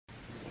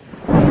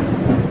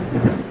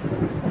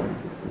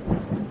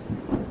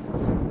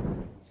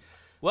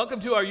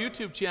Welcome to our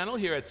YouTube channel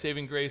here at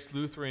Saving Grace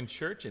Lutheran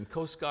Church in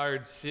Coast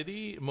Guard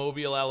City,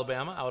 Mobile,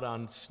 Alabama, out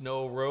on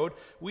Snow Road.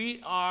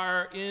 We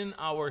are in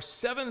our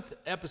 7th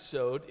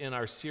episode in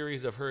our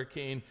series of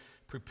hurricane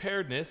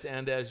preparedness,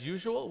 and as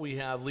usual, we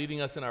have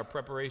leading us in our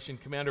preparation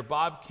Commander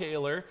Bob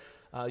Kaler,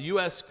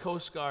 U.S.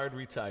 Coast Guard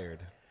retired.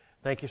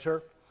 Thank you,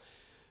 sir.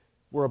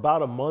 We're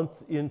about a month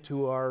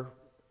into our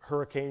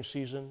hurricane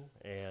season,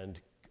 and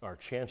our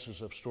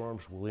chances of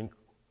storms will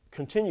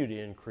continue to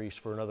increase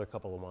for another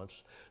couple of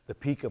months. The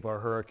peak of our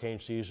hurricane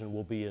season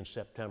will be in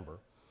September.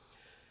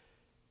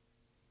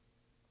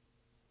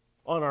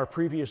 On our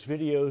previous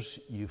videos,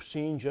 you've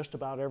seen just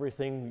about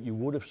everything you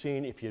would have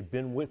seen if you'd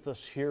been with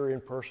us here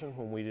in person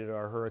when we did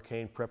our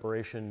hurricane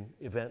preparation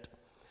event.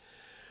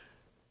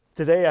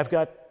 Today I've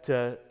got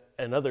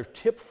another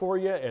tip for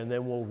you, and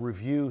then we'll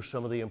review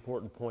some of the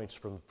important points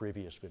from the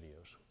previous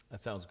videos.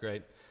 That sounds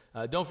great.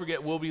 Don't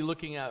forget, we'll be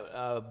looking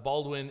at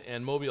Baldwin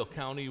and Mobile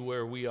County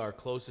where we are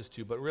closest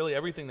to, but really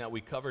everything that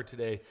we cover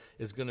today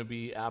is going to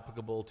be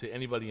applicable to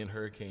anybody in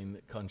hurricane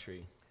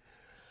country.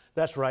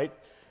 That's right,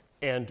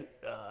 and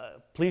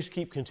please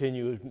keep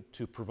continuing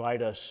to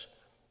provide us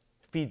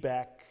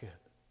feedback.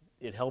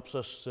 It helps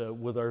us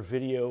with our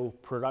video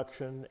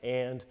production,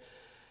 and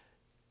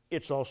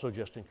it's also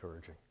just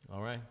encouraging.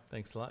 All right,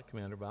 thanks a lot,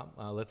 Commander Bob.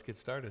 Let's get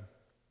started.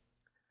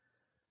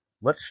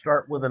 Let's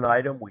start with an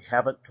item we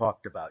haven't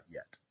talked about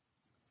yet.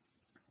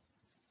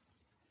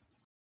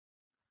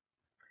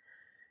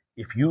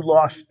 If you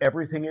lost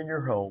everything in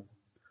your home,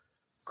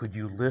 could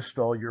you list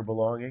all your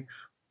belongings?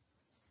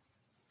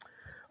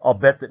 I'll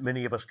bet that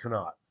many of us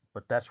cannot,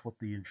 but that's what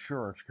the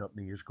insurance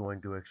company is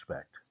going to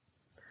expect.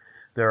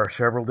 There are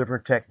several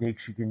different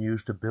techniques you can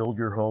use to build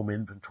your home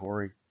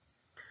inventory.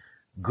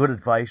 Good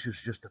advice is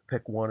just to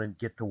pick one and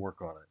get to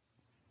work on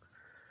it.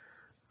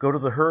 Go to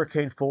the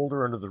Hurricane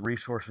folder under the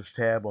Resources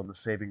tab on the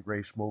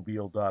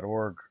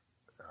SavingGraceMobile.org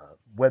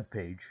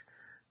webpage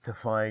to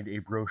find a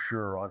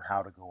brochure on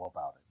how to go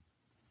about it.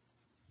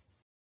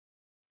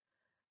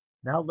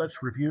 Now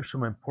let's review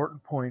some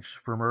important points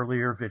from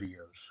earlier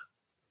videos.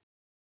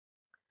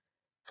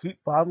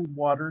 Keep bottled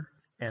water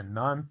and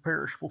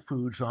non-perishable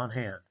foods on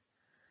hand.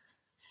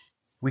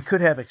 We could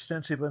have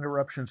extensive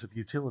interruptions of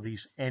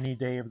utilities any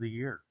day of the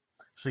year,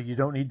 so you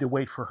don't need to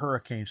wait for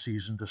hurricane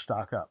season to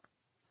stock up.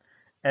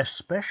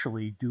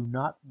 Especially do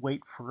not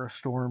wait for a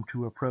storm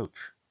to approach.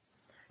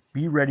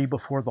 Be ready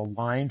before the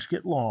lines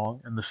get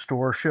long and the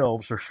store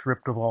shelves are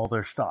stripped of all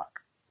their stock.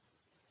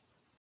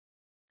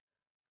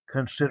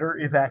 Consider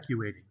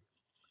evacuating.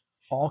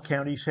 All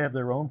counties have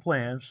their own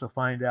plans, so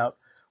find out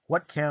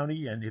what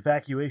county and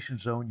evacuation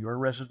zone your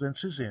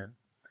residence is in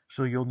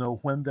so you'll know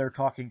when they're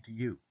talking to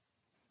you.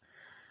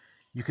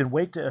 You can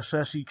wait to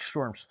assess each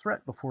storm's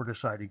threat before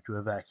deciding to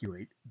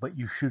evacuate, but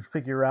you should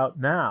figure out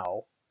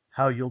now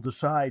how you'll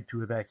decide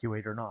to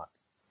evacuate or not.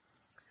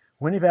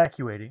 When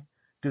evacuating,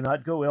 do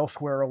not go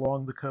elsewhere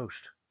along the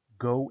coast.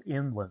 Go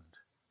inland.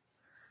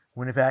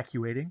 When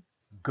evacuating,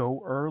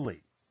 go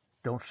early.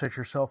 Don't set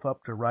yourself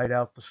up to ride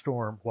out the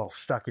storm while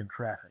stuck in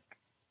traffic.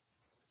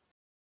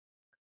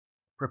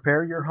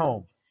 Prepare your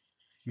home.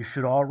 You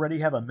should already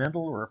have a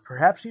mental or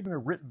perhaps even a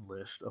written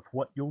list of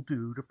what you'll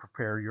do to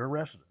prepare your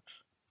residence.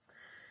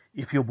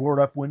 If you'll board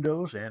up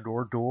windows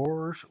and/or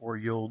doors, or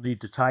you'll need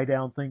to tie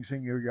down things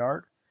in your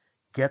yard,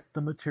 get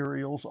the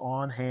materials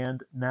on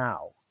hand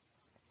now.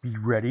 Be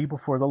ready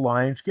before the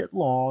lines get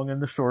long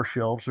and the store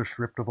shelves are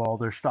stripped of all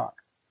their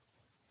stock.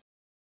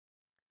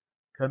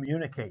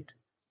 Communicate.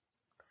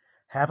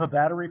 Have a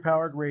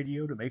battery-powered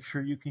radio to make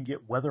sure you can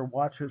get weather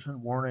watches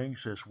and warnings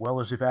as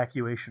well as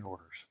evacuation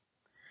orders.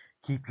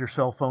 Keep your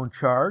cell phone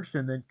charged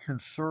and then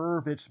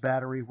conserve its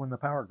battery when the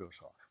power goes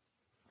off.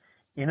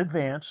 In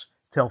advance,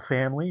 tell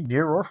family,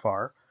 near or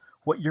far,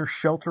 what your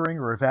sheltering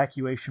or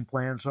evacuation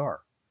plans are.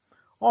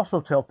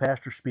 Also tell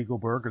Pastor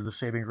Spiegelberg or the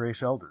Saving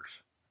Grace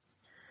elders.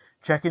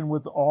 Check in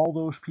with all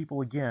those people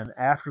again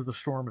after the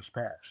storm has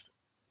passed.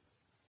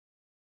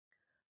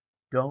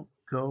 Don't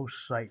go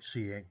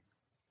sightseeing.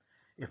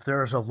 If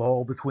there is a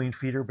lull between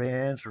feeder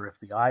bands or if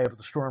the eye of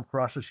the storm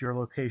crosses your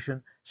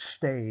location,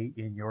 stay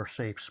in your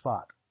safe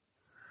spot.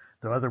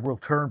 The weather will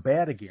turn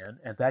bad again,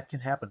 and that can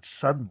happen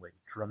suddenly,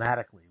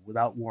 dramatically,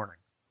 without warning.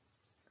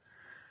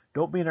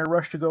 Don't be in a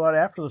rush to go out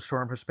after the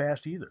storm has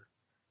passed either.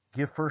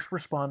 Give first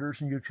responders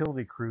and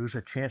utility crews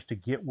a chance to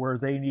get where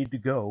they need to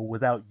go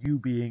without you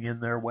being in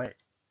their way.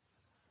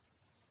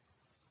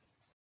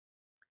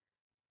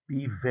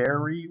 Be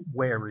very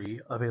wary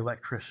of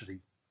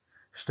electricity.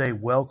 Stay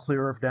well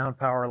clear of down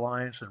power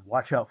lines and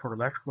watch out for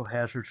electrical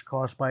hazards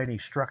caused by any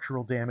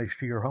structural damage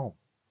to your home.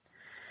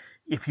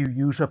 If you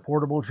use a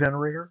portable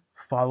generator,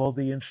 follow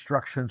the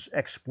instructions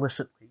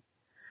explicitly.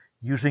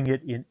 Using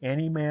it in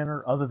any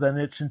manner other than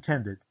it's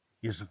intended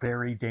is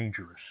very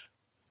dangerous.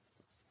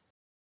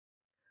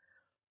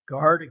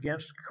 Guard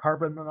against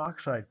carbon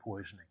monoxide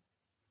poisoning.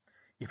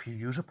 If you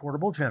use a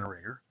portable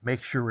generator,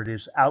 make sure it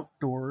is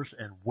outdoors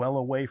and well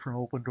away from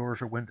open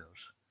doors or windows.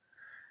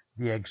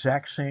 The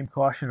exact same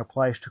caution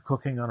applies to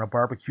cooking on a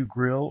barbecue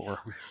grill or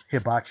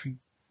hibachi.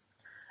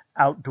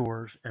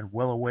 outdoors, and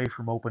well away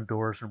from open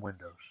doors and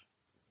windows.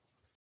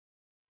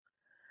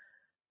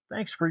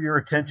 Thanks for your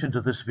attention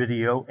to this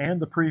video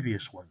and the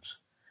previous ones.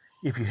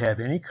 If you have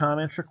any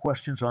comments or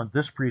questions on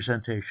this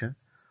presentation,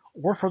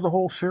 or for the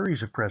whole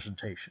series of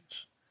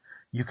presentations,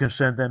 you can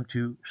send them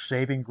to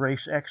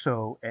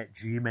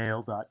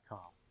savinggracexo@gmail.com.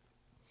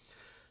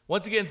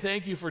 Once again,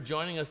 thank you for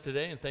joining us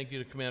today, and thank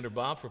you to Commander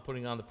Bob for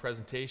putting on the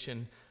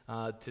presentation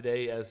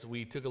today as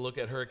we took a look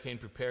at hurricane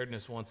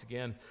preparedness once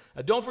again.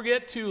 Don't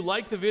forget to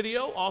like the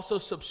video, also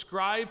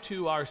subscribe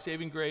to our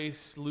Saving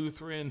Grace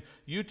Lutheran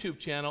YouTube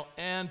channel,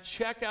 and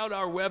check out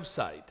our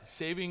website,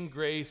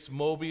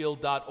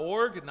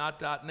 savinggracemobile.org,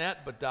 not .net,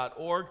 but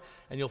 .org,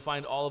 and you'll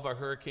find all of our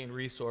hurricane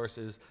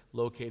resources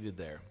located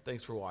there.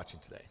 Thanks for watching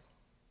today.